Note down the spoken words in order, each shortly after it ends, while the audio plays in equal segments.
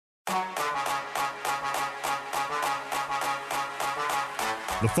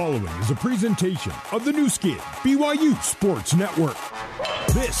The following is a presentation of the new skin, BYU Sports Network.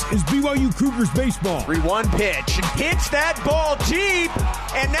 This is BYU Cougars baseball. 3-1 pitch, and hits that ball deep,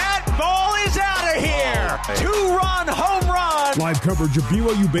 and that ball is out of here. 2-run home run. Live coverage of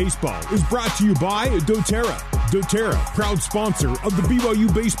BYU baseball is brought to you by doTERRA. doTERRA, proud sponsor of the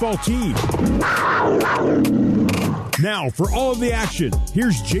BYU baseball team. Now for all of the action,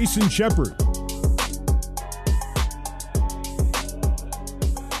 here's Jason Shepard.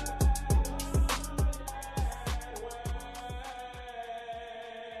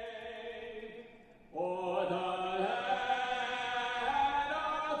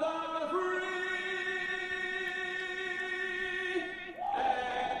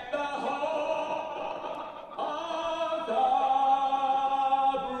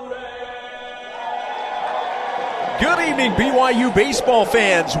 Good evening, BYU baseball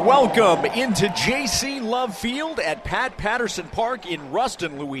fans. Welcome into J.C. Love Field at Pat Patterson Park in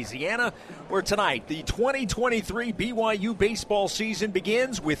Ruston, Louisiana, where tonight the 2023 BYU baseball season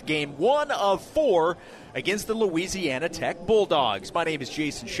begins with Game 1 of 4 against the Louisiana Tech Bulldogs. My name is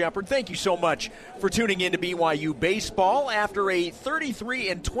Jason Shepard. Thank you so much for tuning in to BYU baseball. After a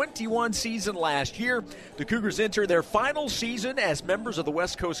 33-21 season last year, the Cougars enter their final season as members of the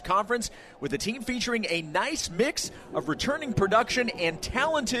West Coast Conference with a team featuring a nice mix of returning production and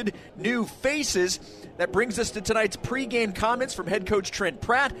talented new faces. That brings us to tonight's pregame comments from head coach Trent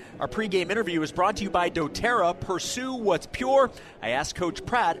Pratt. Our pregame interview is brought to you by doTERRA. Pursue what's pure. I asked Coach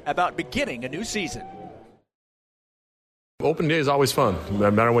Pratt about beginning a new season. Opening day is always fun. No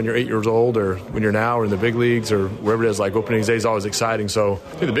matter when you're 8 years old or when you're now or in the big leagues or wherever it is, like opening day is always exciting. So I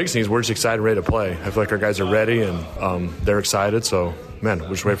think the biggest thing is we're just excited and ready to play. I feel like our guys are ready and they're excited. So, man, we're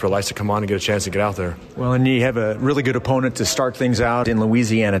just waiting for lights to come on and get a chance to get out there. Well, and you have a really good opponent to start things out in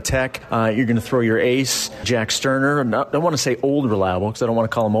Louisiana Tech. You're going to throw your ace, Jack Sterner. I don't want to say old reliable because I don't want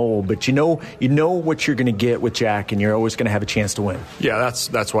to call him old, but you know what you're going to get with Jack, and you're always going to have a chance to win. Yeah,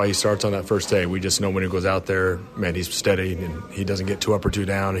 that's why he starts on that first day. We just know when he goes out there, man, he's steady and he doesn't get too up or too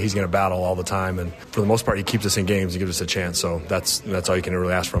down. He's going to battle all the time, and for the most part, he keeps us in games and gives us a chance. So that's all you can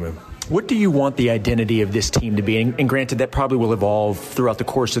really ask from him. What do you want the identity of this team to be? And granted, that probably will evolve throughout the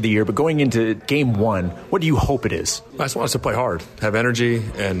course of the year, but going into Game 1, what do you hope it is? I just want us to play hard, have energy,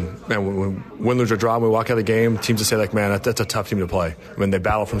 and, man, when we win, lose, or draw, when we walk out of the game, teams just say, like, man, that's a tough team to play. When they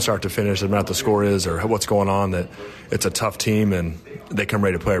battle from start to finish, doesn't matter what the score is or what's going on, that it's a tough team, and they come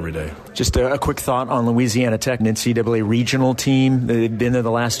ready to play every day. Just a quick thought on Louisiana Tech, an NCAA regional team. They've been there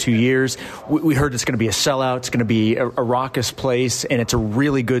the last 2 years. We heard it's going to be a sellout. It's going to be a raucous place, and it's a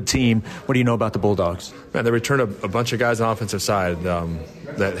really good team. What do you know about the Bulldogs? Man, they returned a bunch of guys on the offensive side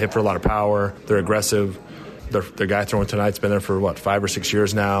that hit for a lot of power. They're aggressive. The guy throwing tonight's been there for, 5 or 6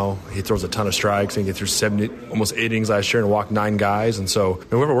 years now. He throws a ton of strikes. He threw almost 8 innings last year and walked 9 guys. And so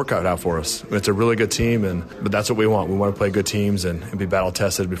we have a workout out for us. It's a really good team, but that's what we want. We want to play good teams and be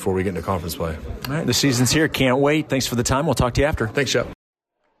battle-tested before we get into conference play. All right, the season's here. Can't wait. Thanks for the time. We'll talk to you after. Thanks, Shep.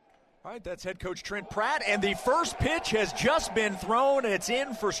 All right, that's head coach Trent Pratt, and the first pitch has just been thrown, and it's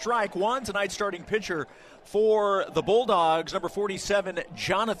in for strike one. Tonight's starting pitcher for the Bulldogs, number 47,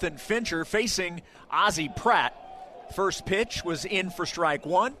 Jonathan Fincher, facing Ozzie Pratt. First pitch was in for strike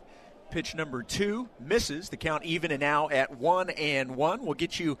one. Pitch number 2 misses. The count even and now at 1-1. We'll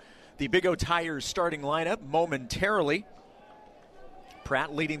get you the Big O Tires starting lineup momentarily.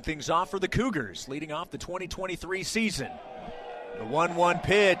 Pratt leading things off for the Cougars, leading off the 2023 season. The 1-1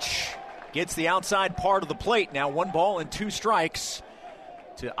 pitch gets the outside part of the plate. Now 1 ball and 2 strikes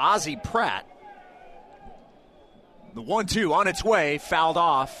to Ozzie Pratt. The 1-2 on its way, fouled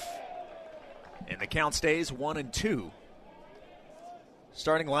off. And the count stays 1-2.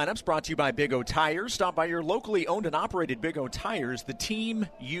 Starting lineups brought to you by Big O Tires. Stop by your locally owned and operated Big O Tires, the team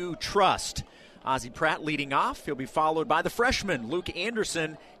you trust. Ozzie Pratt leading off. He'll be followed by the freshmen, Luke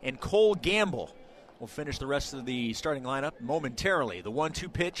Anderson and Cole Gamble. We'll finish the rest of the starting lineup momentarily. The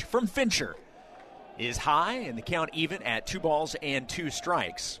 1-2 pitch from Fincher is high, and the count even at 2 balls and 2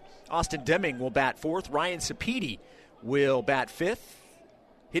 strikes. Austin Deming will bat 4th. Ryan Sapedi will bat 5th.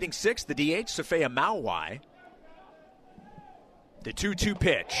 Hitting 6th, the DH, Safea Mauwai. The 2-2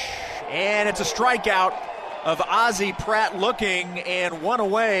 pitch. And it's a strikeout of Ozzie Pratt looking, and 1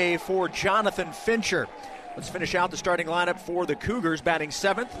 away for Jonathan Fincher. Let's finish out the starting lineup for the Cougars. Batting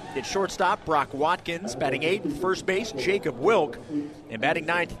 7th, it's shortstop Brock Watkins. Batting 8th, first base Jacob Wilk. And batting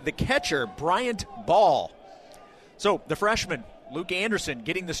 9th, the catcher Bryant Ball. So the freshman, Luke Anderson,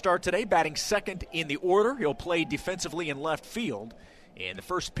 getting the start today, batting 2nd in the order. He'll play defensively in left field. And the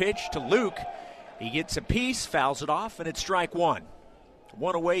first pitch to Luke, he gets a piece, fouls it off, and it's strike 1.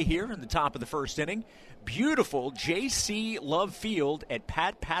 One away here in the top of the first inning. Beautiful J.C. Love Field at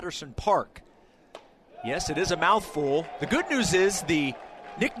Pat Patterson Park. Yes, it is a mouthful. The good news is the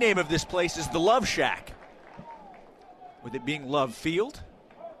nickname of this place is the Love Shack. With it being Love Field,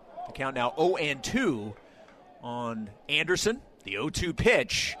 the count now 0-2 on Anderson. The 0-2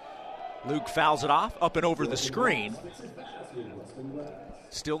 pitch. Luke fouls it off, up and over the screen.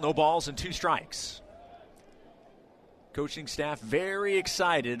 Still no balls and 2 strikes. Coaching staff very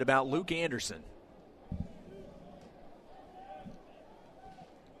excited about Luke Anderson.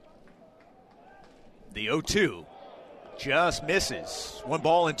 The 0-2 just misses. 1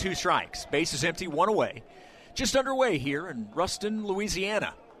 ball and 2 strikes. Base is empty, 1 away. Just underway here in Ruston,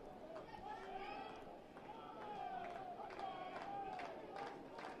 Louisiana.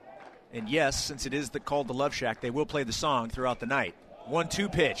 And yes, since it is called the Love Shack, they will play the song throughout the night. 1-2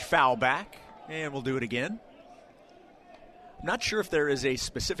 pitch, foul back, and we'll do it again. I'm not sure if there is a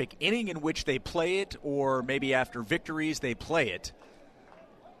specific inning in which they play it, or maybe after victories they play it.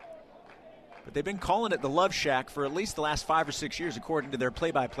 But they've been calling it the Love Shack for at least the last 5 or 6 years, according to their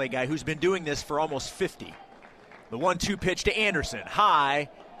play-by-play guy, who's been doing this for almost 50. The 1-2 pitch to Anderson, high,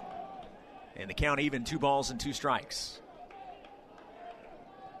 and the count even, 2 balls and 2 strikes.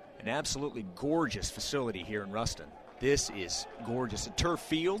 An absolutely gorgeous facility here in Ruston. This is gorgeous. A turf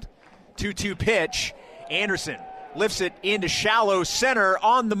field, 2-2 pitch. Anderson lifts it into shallow center.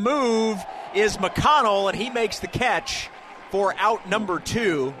 On the move is McConnell, and he makes the catch for out number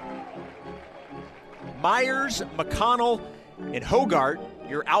 2. Myers, McConnell, and Hogart,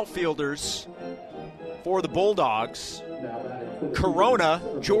 your outfielders for the Bulldogs.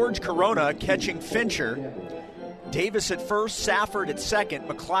 George Corona catching Fincher. Davis at first, Safford at second,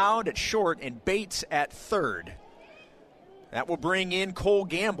 McLeod at short, and Bates at third. That will bring in Cole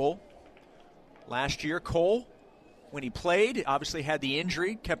Gamble. Last year, Cole, when he played, obviously had the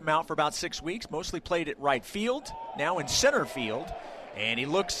injury, kept him out for about 6 weeks, mostly played at right field, now in center field, and he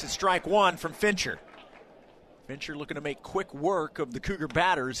looks at strike 1 from Fincher. Fincher looking to make quick work of the Cougar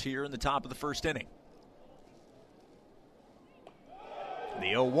batters here in the top of the first inning.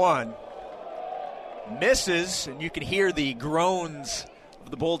 The 0-1. Misses, and you can hear the groans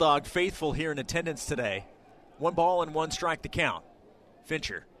of the Bulldog faithful here in attendance today. 1 ball and 1 strike to count.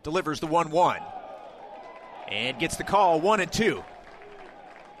 Fincher delivers the 1-1 and gets the call, 1-2.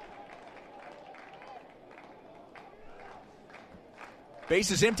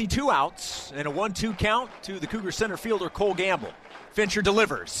 Base is empty, 2 outs, and a 1-2 count to the Cougar center fielder Cole Gamble. Fincher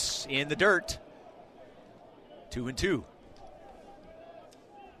delivers in the dirt. 2-2.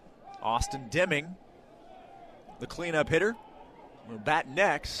 Austin Deming, the cleanup hitter, will bat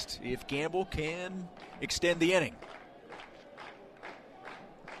next if Gamble can extend the inning.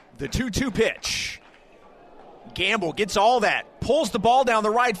 The 2-2 pitch. Gamble gets all that, pulls the ball down the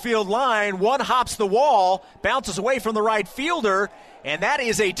right field line, 1 hops the wall, bounces away from the right fielder, and that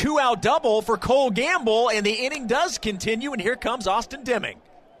is a 2-out double for Cole Gamble, and the inning does continue, and here comes Austin Deming.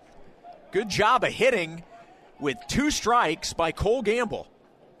 Good job of hitting with 2 strikes by Cole Gamble.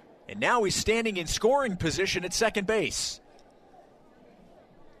 And now he's standing in scoring position at second base.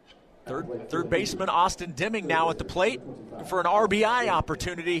 Third baseman Austin Deming now at the plate for an RBI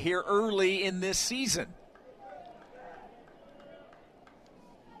opportunity here early in this season.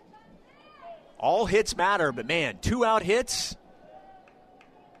 All hits matter, but man, 2-out hits,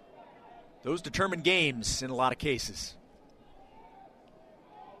 those determine games in a lot of cases.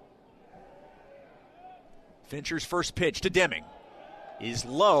 Fincher's first pitch to Deming is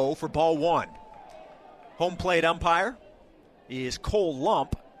low for ball 1. Home plate umpire is Cole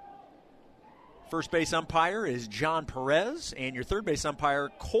Lump. First base umpire is John Perez, and your third base umpire,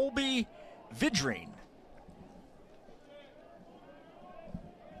 Colby Vidrine.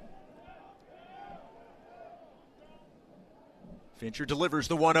 Fincher delivers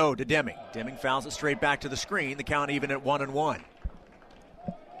the 1-0 to Deming. Deming fouls it straight back to the screen. The count even at 1-1.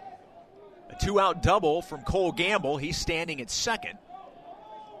 A 2-out double from Cole Gamble. He's standing at second.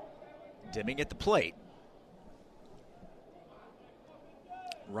 Deming at the plate.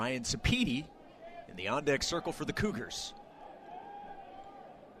 Ryan Sapiti in the on-deck circle for the Cougars.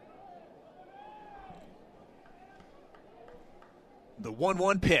 The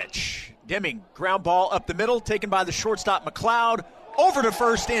 1-1 pitch. Deming, ground ball up the middle, taken by the shortstop McLeod. Over to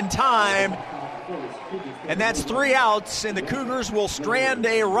first in time. And that's 3 outs, and the Cougars will strand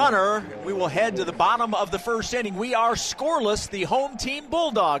a runner. We will head to the bottom of the first inning. We are scoreless. The home team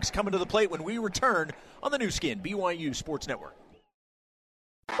Bulldogs coming to the plate when we return on the new skin, BYU Sports Network.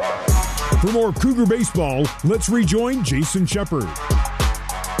 For more Cougar baseball, let's rejoin Jason Shepard.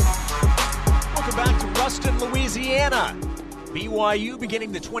 Welcome back to Ruston, Louisiana. BYU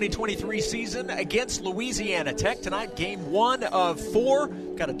beginning the 2023 season against Louisiana Tech. Tonight, game 1 of 4.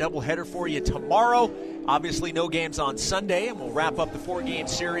 Got a doubleheader for you tomorrow. Obviously, no games on Sunday, and we'll wrap up the 4-game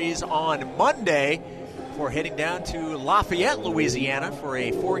series on Monday before heading down to Lafayette, Louisiana for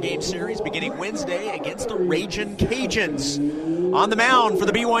a 4-game series beginning Wednesday against the Ragin' Cajuns. On the mound for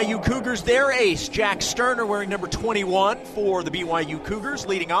the BYU Cougars, their ace, Jack Sterner, wearing number 21 for the BYU Cougars.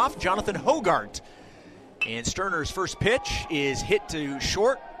 Leading off, Jonathan Hogart. And Sterner's first pitch is hit to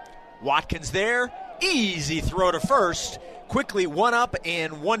short. Watkins there. Easy throw to first. Quickly 1 up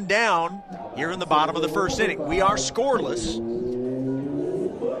and 1 down here in the bottom of the first inning. We are scoreless.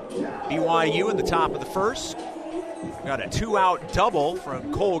 BYU in the top of the first. Got a 2-out double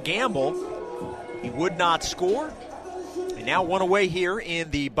from Cole Gamble. He would not score. And now 1 away here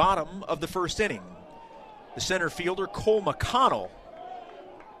in the bottom of the first inning. The center fielder, Cole McConnell,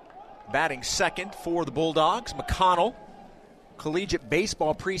 batting second for the Bulldogs. McConnell, collegiate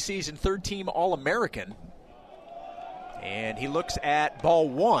baseball preseason third-team All-American. And he looks at ball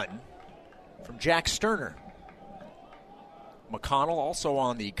 1 from Jack Sterner. McConnell also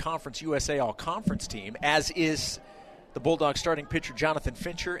on the Conference USA All-Conference team, as is the Bulldogs starting pitcher Jonathan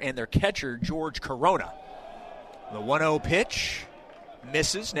Fincher and their catcher George Corona. The 1-0 pitch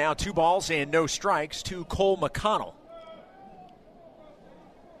misses. Now 2 balls and no strikes to Cole McConnell.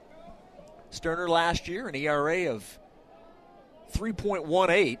 Sterner last year, an ERA of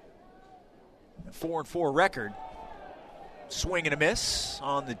 3.18, a 4-4 record. Swing and a miss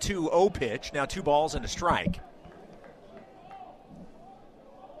on the 2-0 pitch. Now 2 balls and a strike.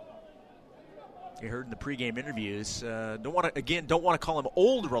 You heard in the pregame interviews, don't want to call him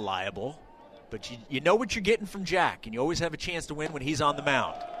old reliable, but you know what you're getting from Jack, and you always have a chance to win when he's on the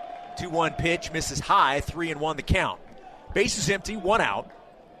mound. 2-1 pitch, misses high, 3-1 the count. Bases empty, 1 out.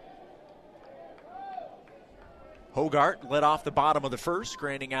 Hogart led off the bottom of the first,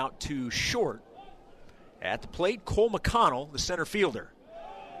 grinding out to short. At the plate, Cole McConnell, the center fielder.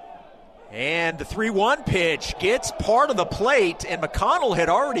 And the 3-1 pitch gets part of the plate, and McConnell had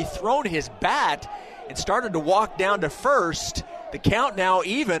already thrown his bat and started to walk down to first. The count now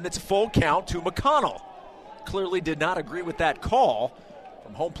even. It's a full count to McConnell. Clearly did not agree with that call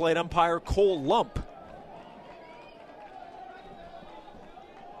from home plate umpire Cole Lump.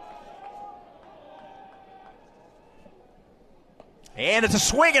 And it's a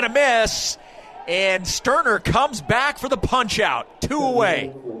swing and a miss, and Sterner comes back for the punch-out. 2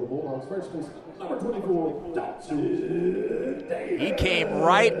 away. He came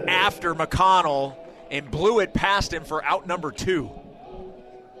right after McConnell and blew it past him for out number 2.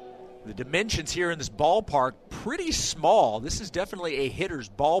 The dimensions here in this ballpark, pretty small. This is definitely a hitter's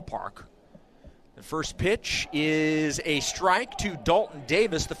ballpark. The first pitch is a strike to Dalton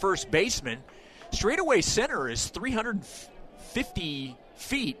Davis, the first baseman. Straightaway center is 350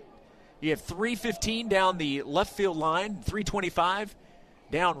 feet. You have 315 down the left field line, 325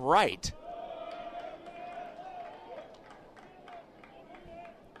 down right.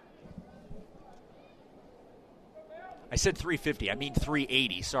 I said 350. I mean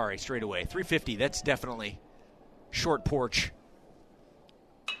 380. Sorry, straight away. 350, that's definitely short porch.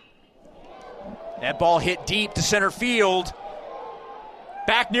 That ball hit deep to center field.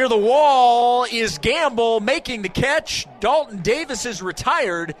 Back near the wall is Gamble making the catch. Dalton Davis is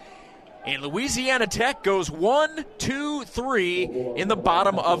retired. And Louisiana Tech goes 1, 2, 3 in the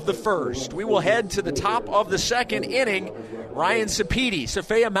bottom of the first. We will head to the top of the second inning. Ryan Sapedi,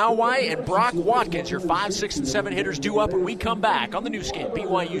 Safea Mawai, and Brock Watkins, your 5, 6, and 7 hitters due up when we come back on the new skin,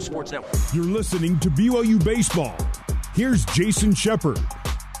 BYU Sports Network. You're listening to BYU Baseball. Here's Jason Shepard.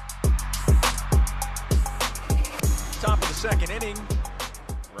 Top of the second inning,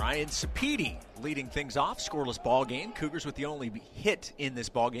 Ryan Sapedi leading things off. Scoreless ball game. Cougars with the only hit in this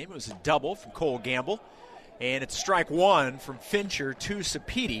ball game. It was a double from Cole Gamble. And it's strike 1 from Fincher to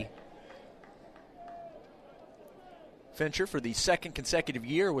Sapedi. Fincher, for the second consecutive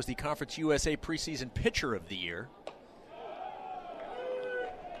year, was the Conference USA preseason pitcher of the year.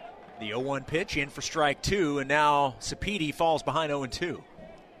 The 0-1 pitch in for strike 2, and now Sapedi falls behind 0-2.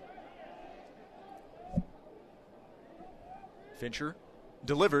 Fincher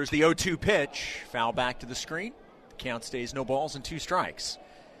delivers the 0-2 pitch. Foul back to the screen. The count stays no balls and 2 strikes.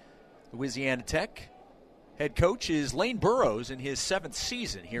 Louisiana Tech head coach is Lane Burroughs in his 7th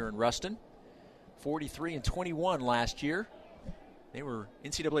season here in Ruston. 43-21 last year. They were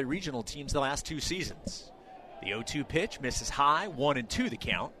NCAA regional teams the last 2 seasons. The 0-2 pitch misses high, 1-2 the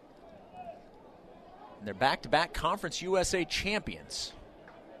count. And they're back-to-back Conference USA champions.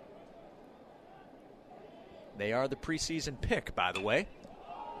 They are the preseason pick, by the way.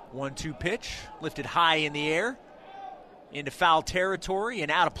 1-2 pitch, lifted high in the air. into foul territory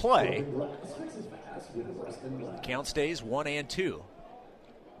and out of play. The count stays 1-2.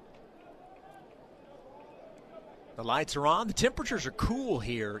 The lights are on. The temperatures are cool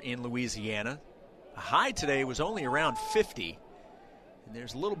here in Louisiana. The high today was only around 50. And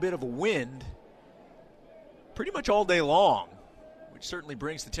there's a little bit of a wind pretty much all day long, which certainly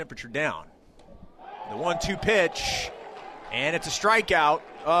brings the temperature down. The 1-2 pitch, and it's a strikeout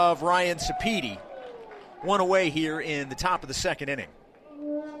of Ryan Sapedi. One away here in the top of the second inning.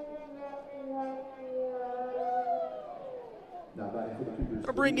 Going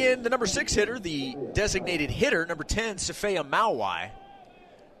to bring in the number 6 hitter, the designated hitter, number 10, Safea Mauai.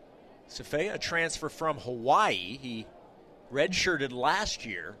 Safea, a transfer from Hawaii. He redshirted last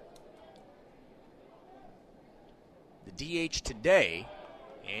year. The DH today,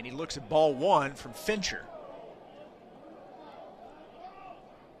 and he looks at ball 1 from Fincher.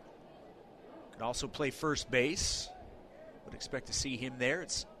 Could also play first base. Would expect to see him there.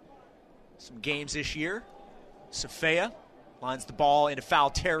 It's some games this year. Safea lines the ball into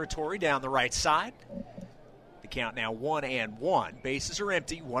foul territory down the right side. The count now 1-1. Bases are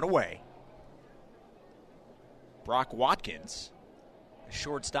empty, one away. Brock Watkins, the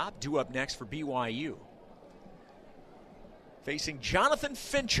shortstop, due up next for BYU. Facing Jonathan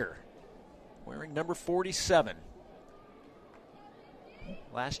Fincher, wearing number 47.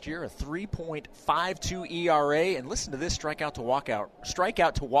 Last year, a 3.52 ERA, and listen to this strikeout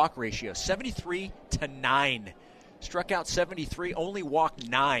to walk ratio, 73-9. Struck out 73, only walked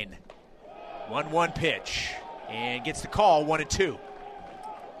 9. 1-1 pitch, and gets the call, 1-2.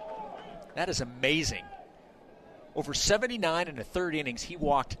 That is amazing. Over 79 in the third innings, he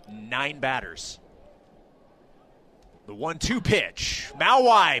walked 9 batters. The 1-2 pitch.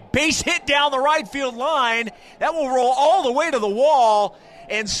 Mauai, base hit down the right field line. That will roll all the way to the wall.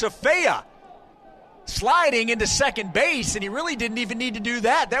 And Safea sliding into second base, and he really didn't even need to do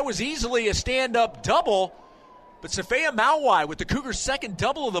that. That was easily a stand-up double. But Safea Mauai with the Cougars' second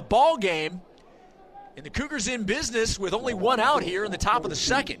double of the ball game. And the Cougars in business with only one out here in the top of the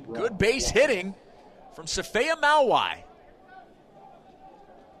second. Good base hitting from Safea Mauai.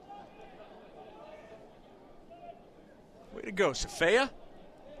 Way to go, Safea.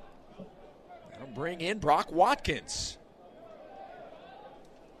 That'll bring in Brock Watkins.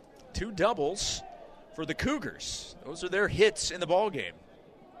 2 doubles for the Cougars. Those are their hits in the ball game.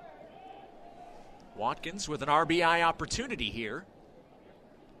 Watkins with an RBI opportunity here.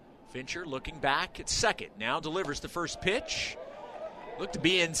 Fincher looking back at second. Now delivers the first pitch. Looked to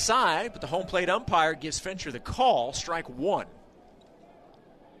be inside, but the home plate umpire gives Fincher the call. Strike 1.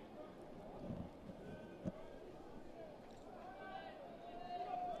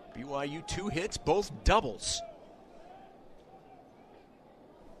 BYU 2 hits, both doubles.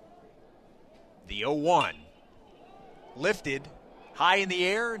 The 0-1. Lifted high in the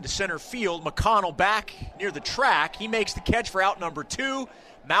air into center field. McConnell back near the track. He makes the catch for out number 2.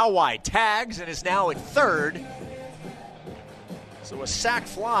 Mauai tags and is now at third. So a sac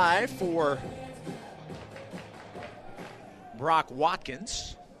fly for Brock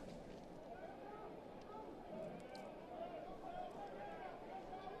Watkins.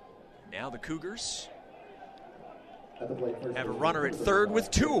 Now the Cougars have a runner at third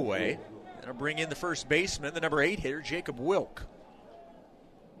with 2 away. That'll bring in the first baseman, the number 8 hitter, Jacob Wilk.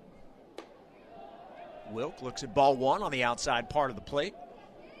 Wilk looks at ball 1 on the outside part of the plate.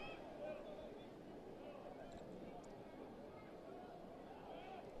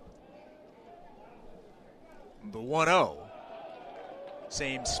 The 1-0.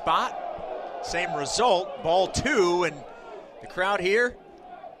 Same spot, same result, ball 2, and the crowd here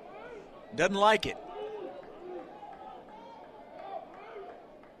doesn't like it.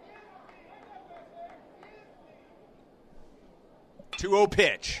 The 2-0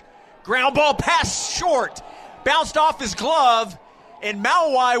 pitch. Ground ball pass short. Bounced off his glove, and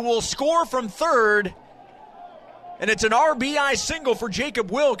Mauai will score from third. And it's an RBI single for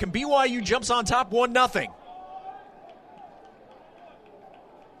Jacob Wilk, and BYU jumps on top 1-0.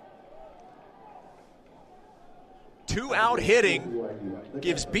 Two-out hitting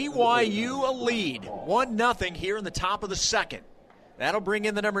gives BYU a lead. 1-0 here in the top of the second. That'll bring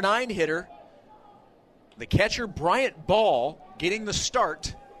in the number 9 hitter, the catcher Bryant Ball, getting the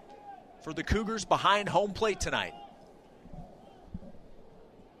start for the Cougars behind home plate tonight.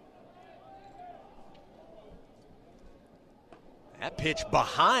 That pitch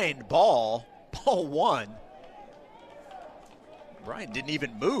behind Ball, ball 1. Bryant didn't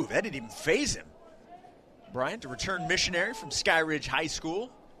even move. That didn't even faze him. Bryant, a return missionary from Sky Ridge High School,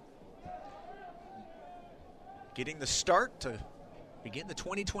 getting the start to begin the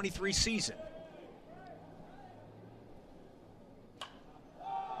 2023 season.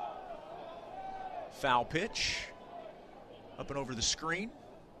 Foul pitch. Up and over the screen.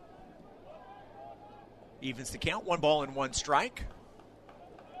 Evens the count. 1 ball and 1 strike.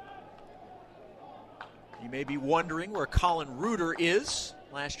 You may be wondering where Colin Reuter is,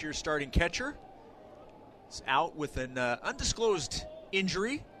 last year's starting catcher. He's out with an undisclosed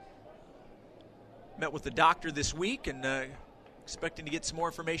injury. Met with the doctor this week and expecting to get some more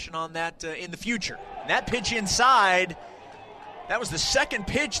information on that in the future. And that pitch inside, that was the second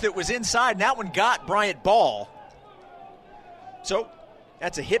pitch that was inside, and that one got Bryant Ball. So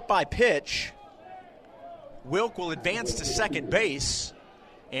that's a hit by pitch. Wilk will advance to second base.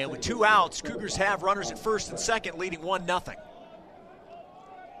 And with 2 outs, Cougars have runners at first and second, leading 1-0.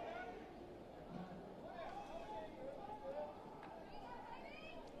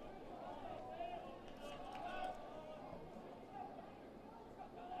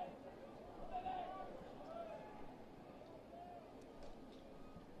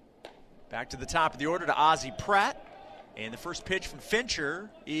 Back to the top of the order to Ozzie Pratt. And the first pitch from Fincher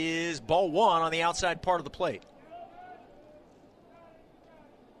is ball 1 on the outside part of the plate.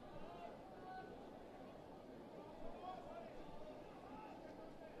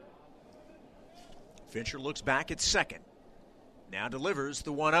 Fincher looks back at second. Now delivers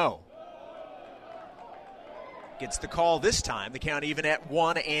the 1-0. Gets the call this time. The count even at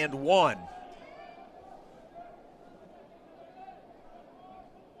 1-1.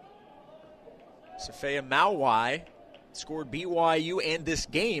 Safea Mauai scored BYU and this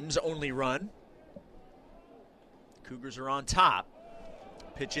game's only run. Cougars are on top.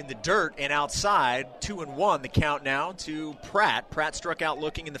 Pitch in the dirt and outside. 2-1 the count now to Pratt. Pratt struck out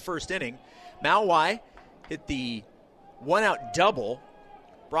looking in the first inning. Mauai hit the 1-out double.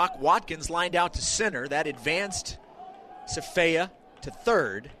 Brock Watkins lined out to center. That advanced Safea to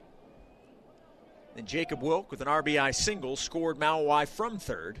third. Then Jacob Wilk with an RBI single scored Mauai from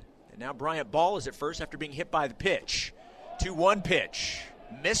third. And now Bryant Ball is at first after being hit by the pitch. 2-1 pitch.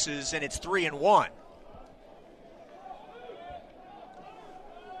 Misses, and it's 3-1.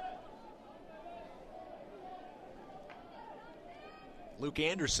 Luke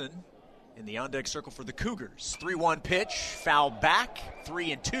Anderson in the on-deck circle for the Cougars. 3-1 pitch, foul back,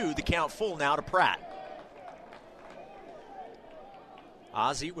 3-2, the count full now to Pratt.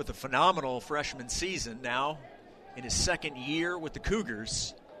 Ozzie with a phenomenal freshman season, now in his second year with the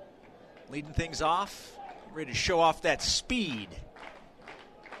Cougars. Leading things off, ready to show off that speed.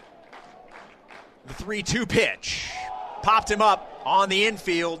 The 3-2 pitch, popped him up on the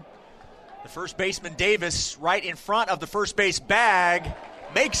infield. The first baseman Davis right in front of the first base bag.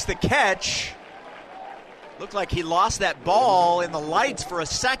 Makes the catch. Looked like he lost that ball in the lights for a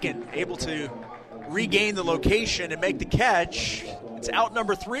second. Able to regain the location and make the catch. It's out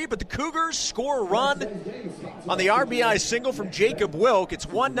number 3, but the Cougars score a run on the RBI single from Jacob Wilk. It's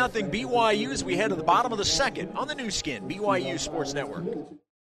 1-0 BYU as we head to the bottom of the second on the new skin, BYU Sports Network.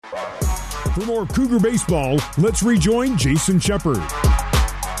 For more Cougar baseball, let's rejoin Jason Shepard.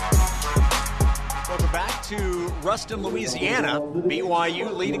 Welcome back to Ruston, Louisiana.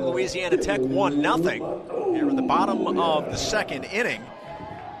 BYU leading Louisiana Tech 1-0 here in the bottom of the second inning.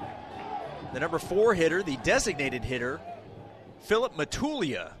 The number 4 hitter, the designated hitter, Philip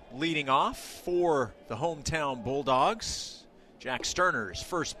Matulia, leading off for the hometown Bulldogs. Jack Sterner's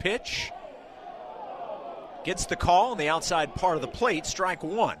first pitch. Gets the call on the outside part of the plate, strike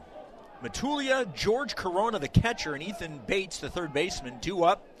 1. Matulia, George Corona, the catcher, and Ethan Bates, the third baseman, due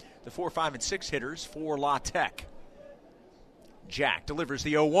up the 4, 5, and 6 hitters for La Tech. Jack delivers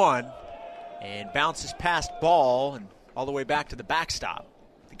the 0-1 and bounces past ball and all the way back to the backstop.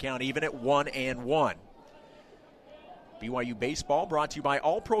 The count even at 1-1. BYU baseball brought to you by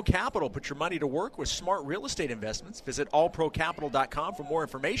All Pro Capital. Put your money to work with smart real estate investments. Visit allprocapital.com for more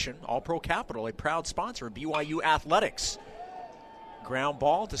information. All Pro Capital, a proud sponsor of BYU Athletics. Ground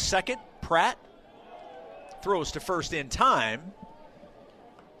ball to second. Pratt throws to first in time.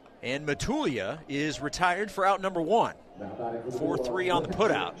 And Matulia is retired for out number 1. 4-3 on the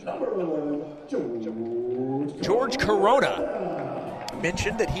putout. George Corona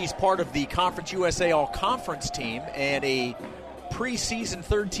mentioned that he's part of the Conference USA All-Conference team and a preseason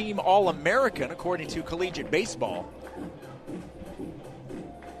third-team All-American, according to Collegiate Baseball.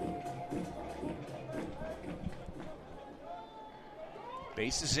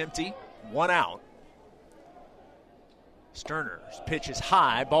 Base is empty, 1 out. Sterner's pitch is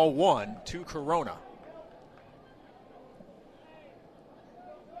high, ball 1 to Corona.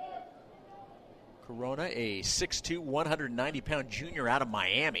 Corona, a 6'2", 190-pound junior out of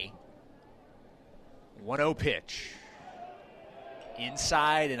Miami. 1-0 pitch.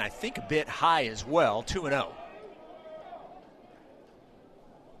 Inside and I think a bit high as well, 2-0.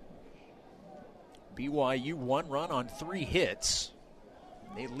 BYU 1 run on 3 hits.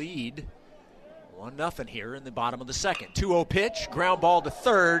 They lead 1-0 here in the bottom of the second. 2-0 pitch, ground ball to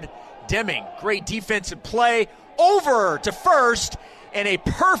third. Deming, great defensive play, over to first, and a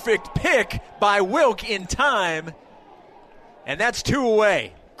perfect pick by Wilk in time. And that's 2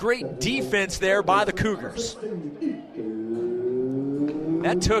 away. Great defense there by the Cougars.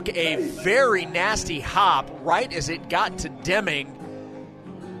 That took a very nasty hop right as it got to Deming.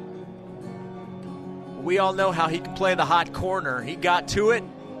 We all know how he can play the hot corner. He got to it,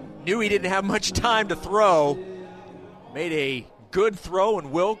 knew he didn't have much time to throw, made a good throw,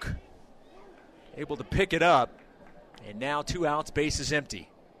 and Wilk able to pick it up. And now 2 outs, base is empty.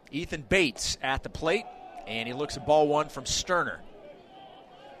 Ethan Bates at the plate, and he looks at ball 1 from Sterner.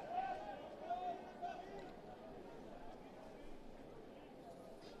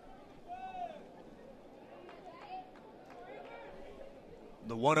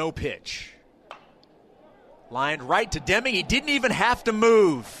 The 1-0 pitch. Lined right to Deming. He didn't even have to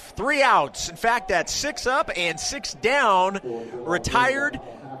move. 3 outs. In fact, that's 6 up and 6 down. Retired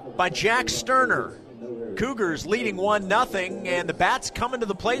by Jack Sterner. Cougars leading 1-0, and the bats coming to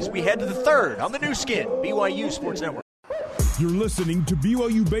the place. We head to the third on the new skin, BYU Sports Network. You're listening to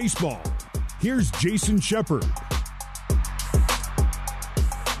BYU Baseball. Here's Jason Shepard.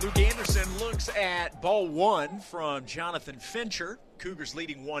 Luke Anderson looks at ball 1 from Jonathan Fincher. Cougars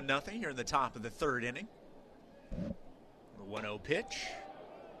leading 1-0 here in the top of the third inning. The 1-0 pitch.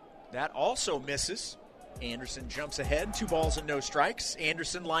 That also misses. Anderson jumps ahead. 2 balls and no strikes.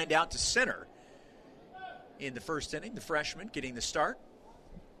 Anderson lined out to center in the first inning. The freshman getting the start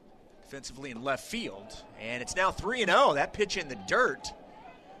defensively in left field. And it's now 3-0. That pitch in the dirt.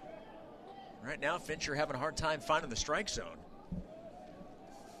 Right now, Fincher having a hard time finding the strike zone.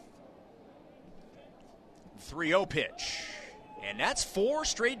 3-0 pitch. And that's 4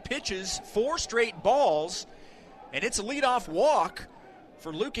 straight pitches, 4 straight balls. And it's a leadoff walk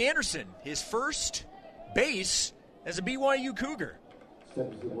for Luke Anderson, his first base as a BYU Cougar. So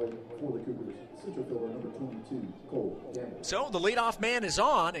the leadoff man is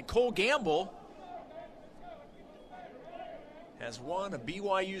on, and Cole Gamble has one of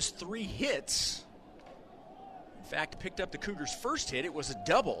BYU's 3 hits. In fact, picked up the Cougars' first hit. It was a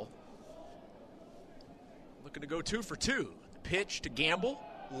double. Looking to go 2 for 2. Pitch to Gamble,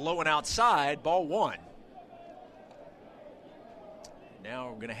 low and outside, ball 1. Now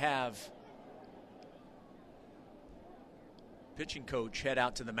we're going to have pitching coach head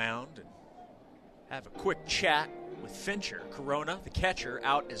out to the mound and have a quick chat with Fincher. Corona, the catcher,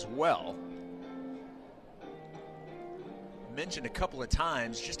 out as well. Mentioned a couple of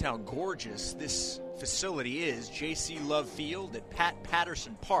times just how gorgeous this facility is. J.C. Love Field at Pat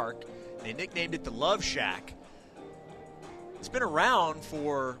Patterson Park. They nicknamed it the Love Shack. It's been around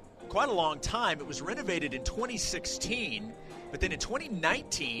for quite a long time. It was renovated in 2016, but then in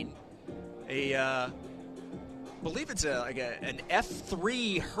 2019, I believe it's an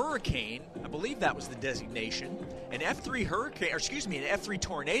F3 hurricane. I believe that was the designation. An F3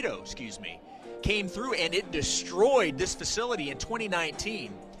 tornado, came through, and it destroyed this facility in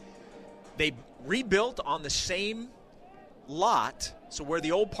 2019. They rebuilt on the same lot, so where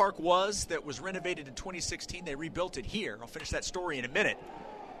the old park was that was renovated in 2016, they rebuilt it here. I'll finish that story in a minute.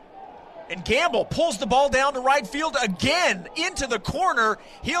 And Gamble pulls the ball down to right field again into the corner.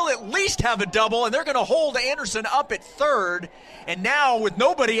 He'll at least have a double, and they're going to hold Anderson up at third. And now with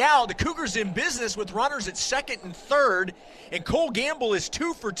nobody out, the Cougars in business with runners at second and third, and Cole Gamble is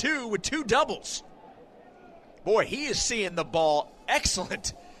 2 for 2 with 2 doubles. Boy, he is seeing the ball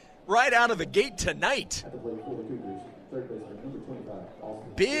excellent right out of the gate tonight.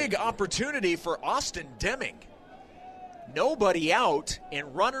 Big opportunity for Austin Deming. Nobody out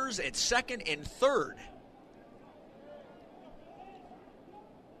and runners at second and third.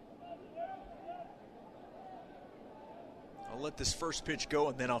 I'll let this first pitch go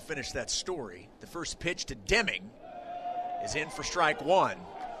and then I'll finish that story. The first pitch to Deming is in for strike 1.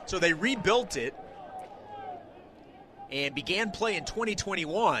 So they rebuilt it and began play in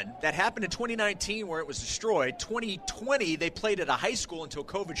 2021. That happened in 2019 where it was destroyed. 2020, they played at a high school until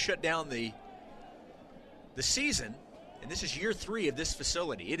COVID shut down the season. And this is year 3 of this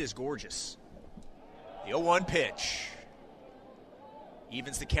facility. It is gorgeous. The 0-1 pitch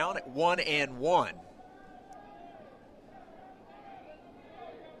evens the count at 1-1.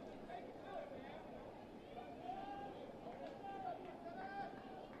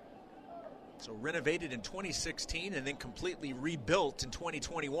 So renovated in 2016 and then completely rebuilt in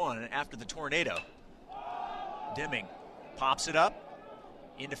 2021 after the tornado. Deming pops it up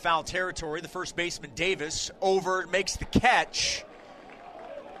into foul territory. The first baseman, Davis, over, makes the catch.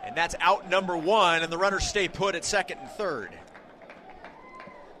 And that's out number one, and the runners stay put at second and third.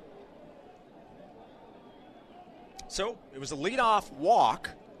 So it was a leadoff walk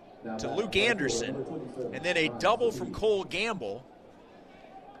to Luke Anderson, and then a double from Cole Gamble.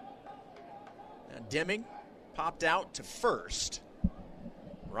 Now Deming popped out to first.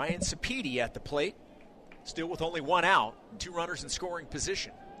 Ryan Sapedi at the plate, still with only one out and two runners in scoring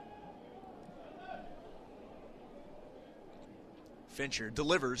position. Fincher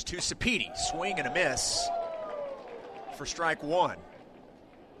delivers to Sapedi. Swing and a miss for strike one.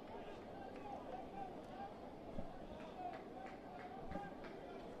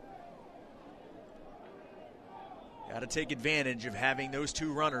 Got to take advantage of having those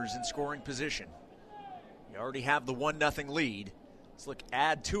two runners in scoring position. You already have the 1-0 lead. Let's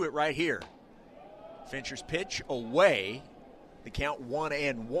add to it right here. Fincher's pitch away. The count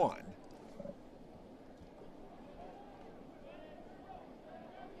 1-1.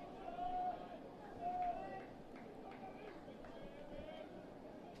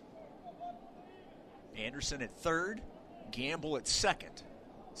 Anderson at third, Gamble at second.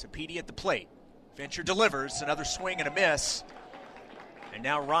 Sapedi at the plate. Fincher delivers, another swing and a miss. And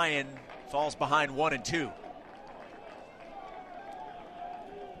now Ryan falls behind 1-2. You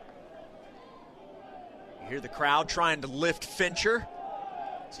hear the crowd trying to lift Fincher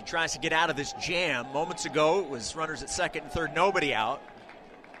as he tries to get out of this jam. Moments ago, it was runners at second and third, nobody out.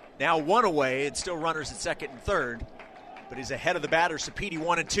 Now one away, and still runners at second and third. But he's ahead of the batter, Sapedi,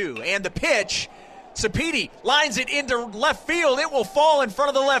 1-2. And the pitch, Sapedi lines it into left field. It will fall in front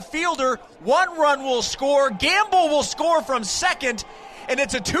of the left fielder. One run will score. Gamble will score from second. And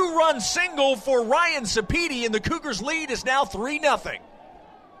it's a two-run single for Ryan Sapedi, and the Cougars' lead is now 3-0.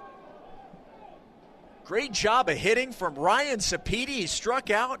 Great job of hitting from Ryan Sapedi. He struck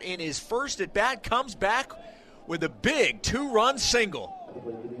out in his first at-bat, comes back with a big two-run single.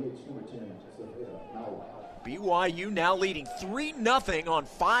 BYU now leading 3-0 on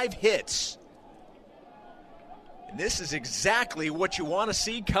 5 hits. And this is exactly what you want to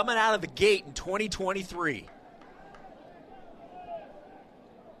see coming out of the gate in 2023.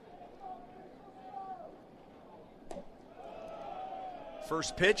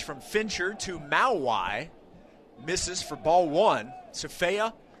 First pitch from Fincher to Mauai. Misses for ball one.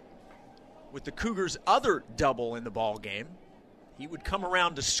 Safea with the Cougars' other double in the ball game. He would come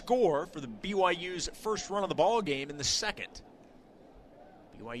around to score for the BYU's first run of the ball game in the second.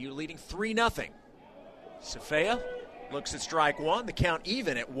 BYU leading 3-0. Safea looks at strike one. The count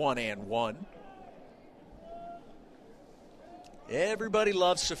even at 1-1. Everybody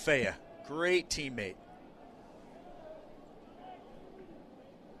loves Safea. Great teammate.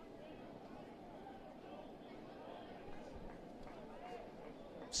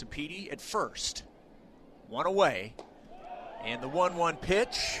 Sapedi at first. One away. And the 1-1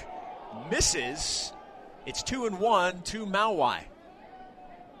 pitch misses. It's 2-1 to Mauai.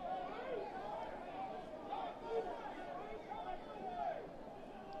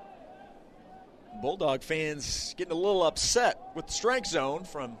 Bulldog fans getting a little upset with the strike zone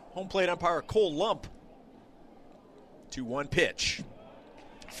from home plate umpire Cole Lump. 2-1 pitch.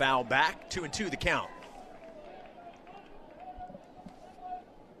 Foul back, 2-2 the count.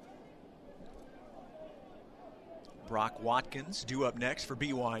 Brock Watkins due up next for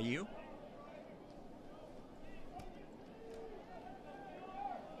BYU.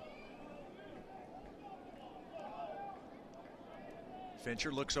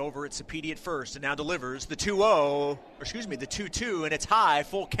 Fincher looks over at Sapedi at first and now delivers the 2-2, and it's high,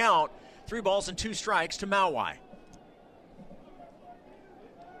 full count. 3 balls and 2 strikes to Mauai.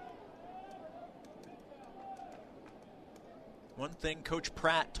 One thing Coach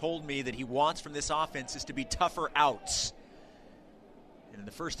Pratt told me that he wants from this offense is to be tougher outs. And in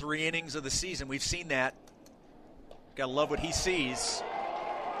the first 3 innings of the season, we've seen that. Got to love what he sees.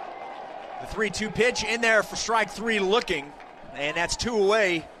 The 3-2 pitch in there for strike 3 looking. And that's 2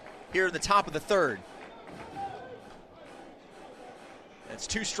 away here in the top of the third. That's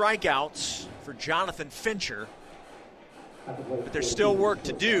 2 strikeouts for Jonathan Fincher. But there's still work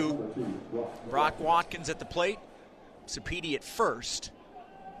to do. Brock Watkins at the plate. Sapedi at first.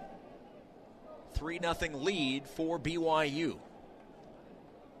 3-0 lead for BYU.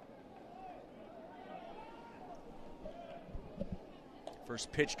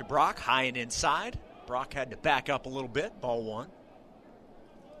 First pitch to Brock, high and inside. Brock had to back up a little bit, ball one.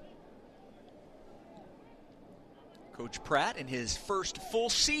 Coach Pratt in his first full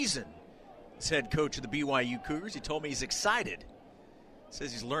season as head coach of the BYU Cougars. He told me he's excited.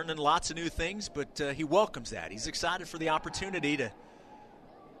 Says he's learning lots of new things, but he welcomes that. He's excited for the opportunity to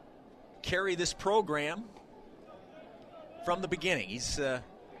carry this program from the beginning. He's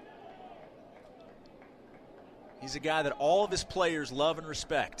He's a guy that all of his players love and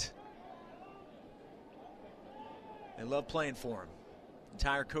respect. They love playing for him.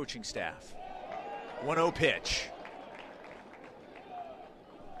 Entire coaching staff. 1-0 pitch.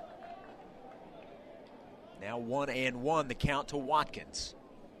 Now 1-1, the count to Watkins.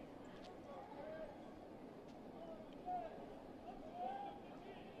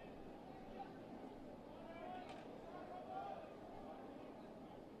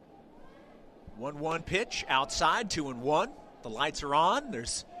 One pitch outside, 2-1. The lights are on.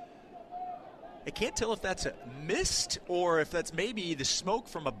 I can't tell if that's a mist or if that's maybe the smoke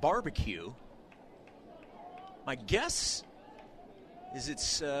from a barbecue. My guess is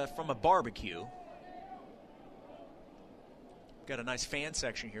it's from a barbecue. Got a nice fan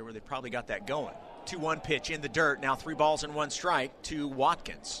section here where they probably got that going. 2-1 pitch in the dirt. Now 3 balls and 1 strike to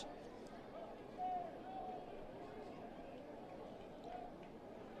Watkins.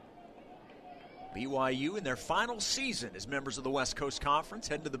 BYU in their final season as members of the West Coast Conference,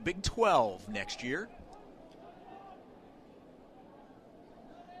 heading to the Big 12 next year.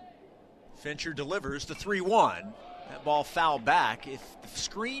 Fincher delivers the 3-1. That ball fouled back. If the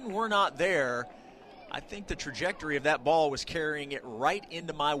screen were not there, I think the trajectory of that ball was carrying it right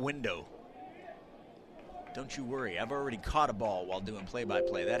into my window. Don't you worry, I've already caught a ball while doing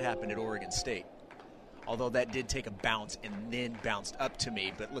play-by-play. That happened at Oregon State. Although that did take a bounce and then bounced up to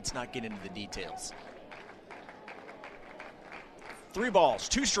me, but let's not get into the details. 3 balls,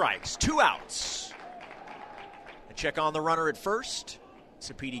 2 strikes, 2 outs. A check on the runner at first.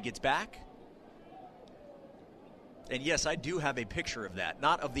 Sapiti gets back. And yes, I do have a picture of that.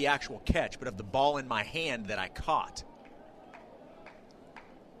 Not of the actual catch, but of the ball in my hand that I caught.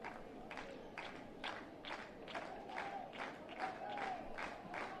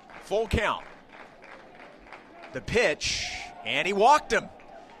 Full count. The pitch, and he walked him.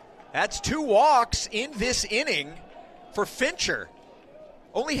 That's 2 walks in this inning for Fincher.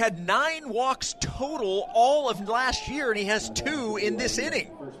 Only had 9 walks total all of last year, and he has 2 in this inning.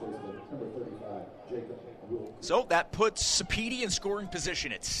 So that puts Sapiti in scoring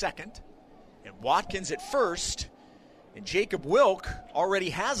position at second, and Watkins at first. And Jacob Wilk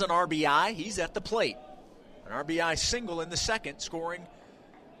already has an RBI. He's at the plate. An RBI single in the second, scoring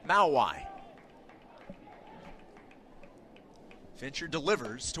Mauai. Fincher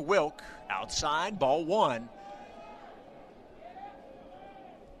delivers to Wilk. Outside, ball 1.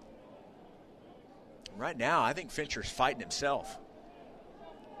 Right now, I think Fincher's fighting himself.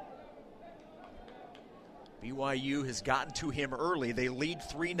 BYU has gotten to him early. They lead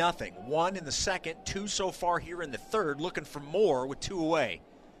 3-0. 1 in the second, 2 so far here in the third. Looking for more with 2 away.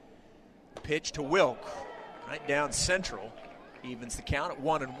 Pitch to Wilk. Right down central. Evens the count at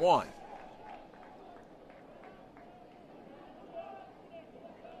 1-1.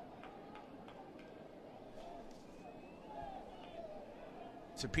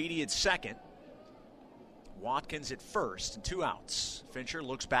 Sapiti at second. Watkins at first and 2 outs. Fincher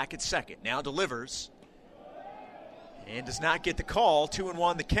looks back at second. Now delivers. And does not get the call.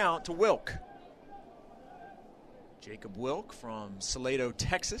 2-1 the count to Wilk. Jacob Wilk from Salado,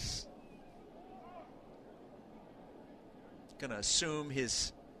 Texas. Going to assume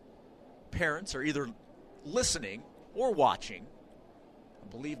his parents are either listening or watching. I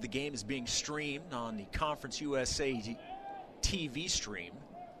believe the game is being streamed on the Conference USA TV stream.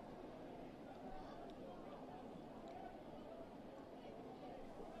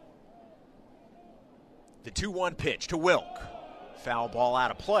 The 2-1 pitch to Wilk. Foul ball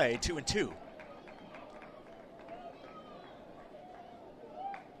out of play, 2-2.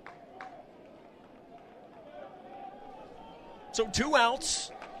 So 2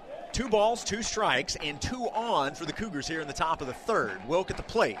 outs, 2 balls, 2 strikes, and 2 on for the Cougars here in the top of the third. Wilk at the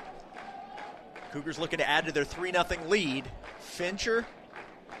plate. Cougars looking to add to their 3-0 lead. Fincher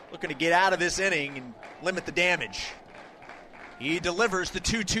looking to get out of this inning and limit the damage. He delivers the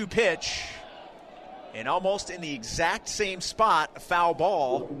 2-2 pitch. And almost in the exact same spot, a foul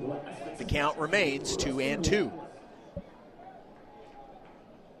ball. The count remains 2-2.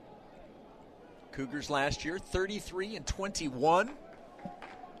 Cougars last year, 33-21.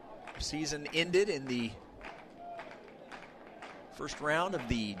 Season ended in the first round of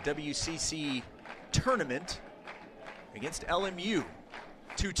the WCC tournament against LMU.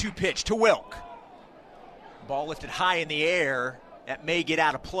 2-2 pitch to Wilk. Ball lifted high in the air. That may get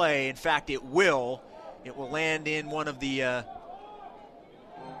out of play. In fact, it will. It will land in one of the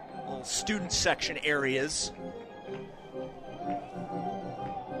little student section areas.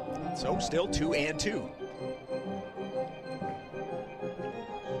 So still 2-2.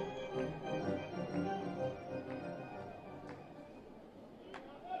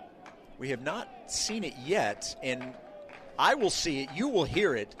 We have not seen it yet, and I will see it. You will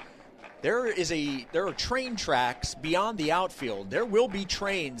hear it. There are train tracks beyond the outfield. There will be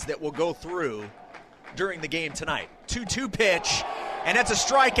trains that will go through during the game tonight. 2-2 pitch, and that's a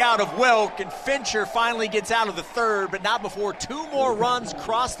strikeout of Wilk, and Fincher finally gets out of the third, but not before 2 more runs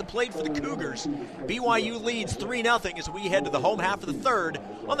cross the plate for the Cougars. BYU leads 3-0 as we head to the home half of the third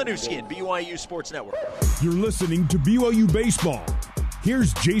on the new skin, BYU Sports Network. You're listening to BYU Baseball.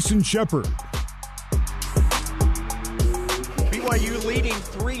 Here's Jason Shepard. BYU leading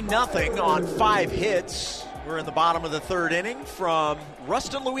 3-0 on 5 hits. We're in the bottom of the third inning from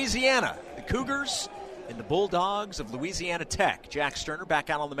Ruston, Louisiana. The Cougars and the Bulldogs of Louisiana Tech. Jack Sterner back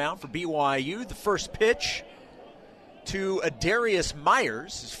out on the mound for BYU. The first pitch to Adarius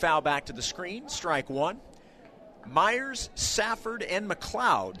Myers is foul back to the screen. Strike one. Myers, Safford, and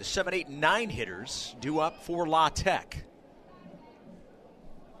McLeod, the 7, 8, and 9 hitters, due up for La Tech.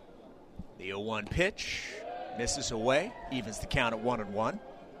 The 0-1 pitch misses away, evens the count at 1-1.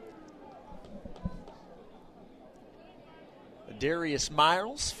 Darius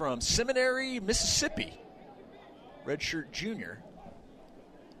Myers from Seminary, Mississippi, redshirt junior.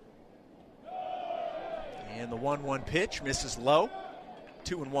 And the 1-1 pitch misses low,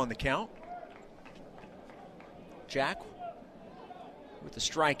 2-1 the count. Jack with the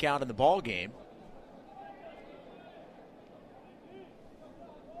strikeout in the ball game.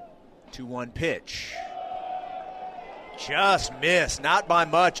 2-1 pitch. Just missed, not by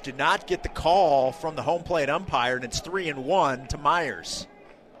much. Did not get the call from the home plate umpire, and it's 3-1 to Myers.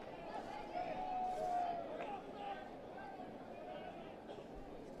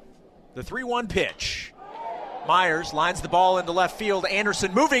 The 3-1 pitch. Myers lines the ball into left field.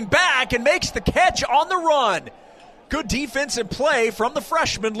 Anderson moving back and makes the catch on the run. Good defensive play from the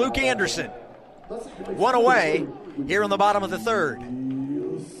freshman, Luke Anderson. 1 away here in the bottom of the third.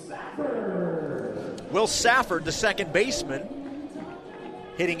 Will Safford, the second baseman,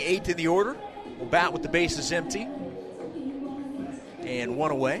 hitting 8th in the order, will bat with the bases empty. And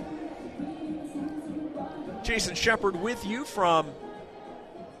 1 away. Jason Shepard with you from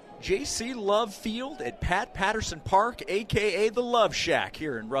J.C. Love Field at Pat Patterson Park, a.k.a. the Love Shack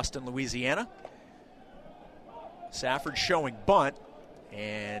here in Ruston, Louisiana. Safford showing bunt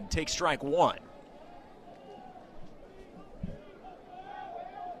and takes strike one.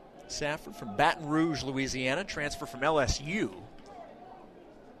 Safford from Baton Rouge, Louisiana, transfer from LSU.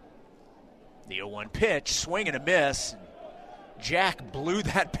 The 0-1 pitch, swing and a miss. Jack blew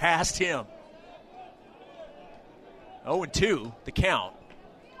that past him. 0-2, the count.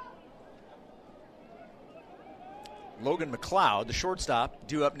 Logan McLeod, the shortstop,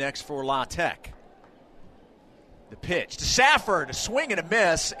 due up next for La Tech. The pitch to Safford, a swing and a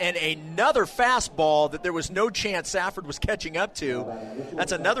miss, and another fastball that there was no chance Safford was catching up to.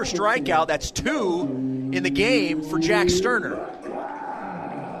 That's another strikeout. That's 2 in the game for Jack Sterner.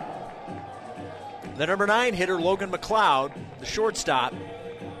 The number 9 hitter, Logan McLeod, the shortstop,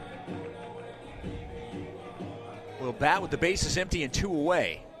 will bat with the bases empty and 2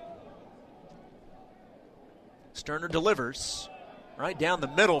 away. Sterner delivers right down the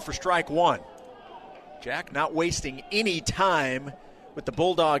middle for strike one. Jack not wasting any time with the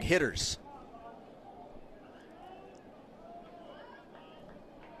Bulldog hitters.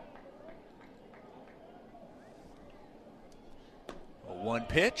 A 1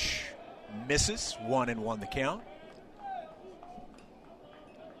 pitch, misses, 1-1 the count.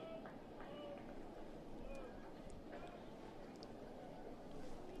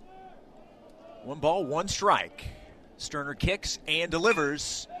 One ball, 1 strike. Sterner kicks and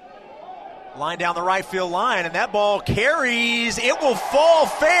delivers. Line down the right field line, and that ball carries. It will fall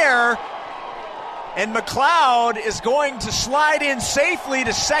fair, and McLeod is going to slide in safely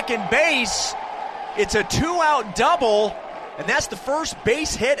to second base. It's a 2-out double, and that's the first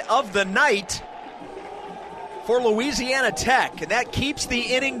base hit of the night for Louisiana Tech, and that keeps the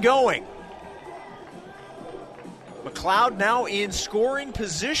inning going. McLeod now in scoring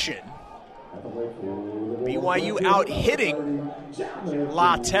position. BYU out hitting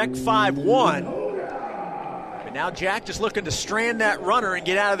La Tech 5-1. But now Jack just looking to strand that runner and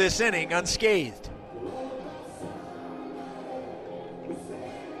get out of this inning unscathed.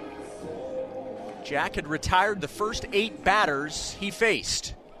 Jack had retired the first 8 batters he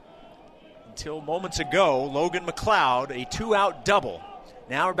faced. Until moments ago, Logan McLeod, a 2-out double.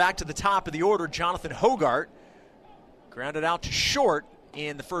 Now we're back to the top of the order. Jonathan Hogart grounded out to short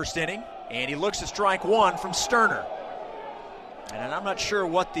in the first inning. And he looks at strike one from Sterner. And I'm not sure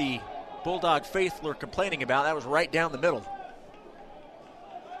what the Bulldog faithful are complaining about. That was right down the middle.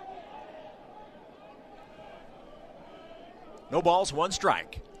 No balls, 1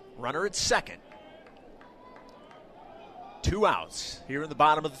 strike. Runner at second. 2 outs here in the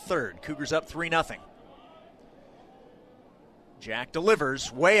bottom of the third. Cougars up 3-0. Jack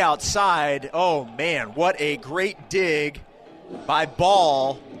delivers way outside. Oh, man, what a great dig by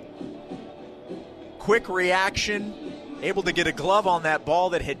Ball. Quick reaction, able to get a glove on that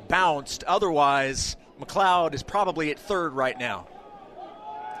ball that had bounced. Otherwise, McLeod is probably at third right now.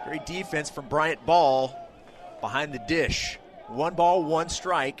 Great defense from Bryant Ball behind the dish. 1 ball, 1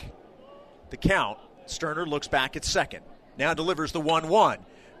 strike. The count. Sterner looks back at second. Now delivers the 1-1.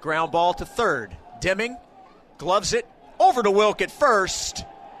 Ground ball to third. Deming gloves it over to Wilk at first.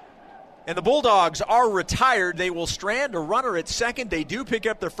 And the Bulldogs are retired. They will strand a runner at second. They do pick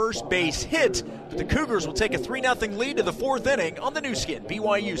up their first base hit, but the Cougars will take a 3-0 lead to the 4th inning on the new skin,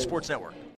 BYU Sports Network.